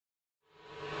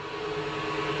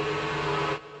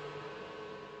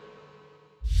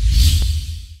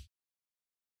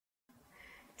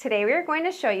Today we are going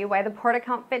to show you why the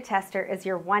PortaCount Fit Tester is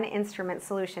your one instrument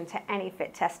solution to any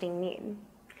fit testing need.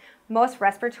 Most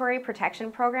respiratory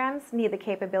protection programs need the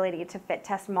capability to fit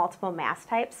test multiple mask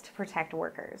types to protect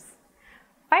workers.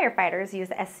 Firefighters use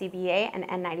SCBA and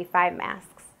N95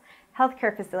 masks.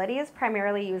 Healthcare facilities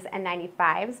primarily use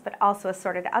N95s, but also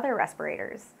assorted other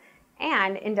respirators.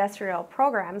 And industrial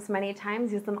programs many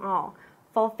times use them all,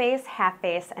 full face, half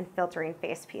face, and filtering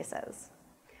face pieces.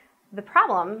 The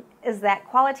problem is that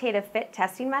qualitative fit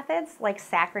testing methods like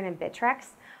saccharin and Bitrex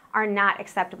are not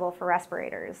acceptable for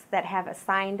respirators that have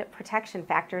assigned protection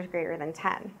factors greater than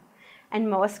 10. And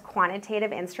most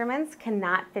quantitative instruments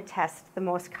cannot fit test the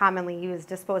most commonly used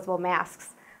disposable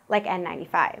masks like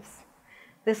N95s.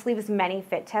 This leaves many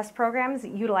fit test programs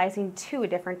utilizing two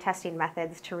different testing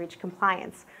methods to reach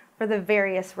compliance for the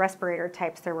various respirator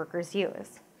types their workers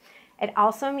use. It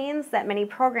also means that many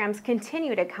programs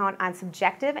continue to count on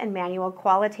subjective and manual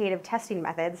qualitative testing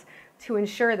methods to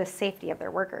ensure the safety of their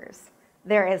workers.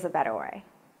 There is a better way.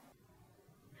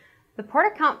 The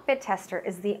PortaCount Fit Tester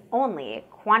is the only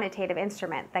quantitative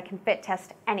instrument that can fit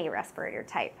test any respirator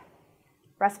type.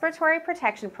 Respiratory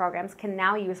protection programs can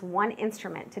now use one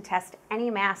instrument to test any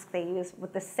mask they use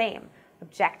with the same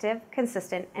objective,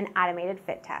 consistent, and automated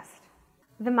fit test.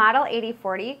 The Model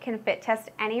 8040 can fit test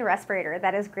any respirator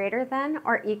that is greater than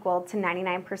or equal to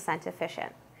 99%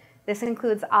 efficient. This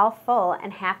includes all full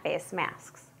and half-face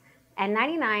masks,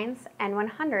 N99s,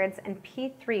 N100s, and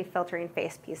P3 filtering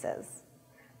face pieces.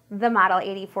 The Model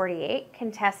 8048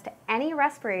 can test any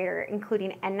respirator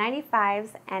including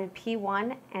N95s and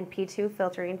P1 and P2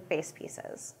 filtering face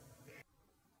pieces.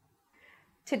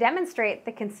 To demonstrate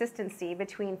the consistency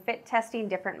between fit testing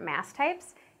different mask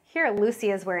types, here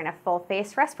Lucy is wearing a full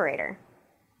face respirator.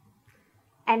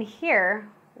 And here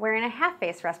wearing a half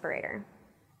face respirator.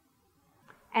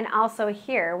 And also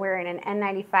here wearing an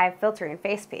N95 filtering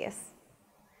face piece.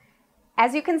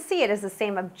 As you can see, it is the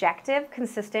same objective,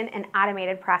 consistent, and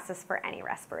automated process for any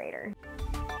respirator.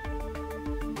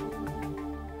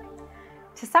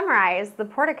 To summarize, the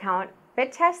PortaCount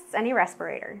fit tests any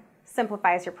respirator,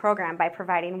 simplifies your program by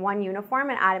providing one uniform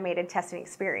and automated testing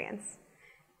experience,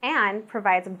 and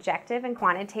provides objective and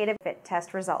quantitative fit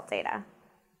test result data.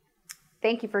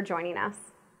 Thank you for joining us.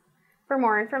 For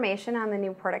more information on the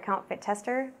new PortaCount Fit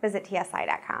Tester, visit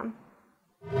tsi.com.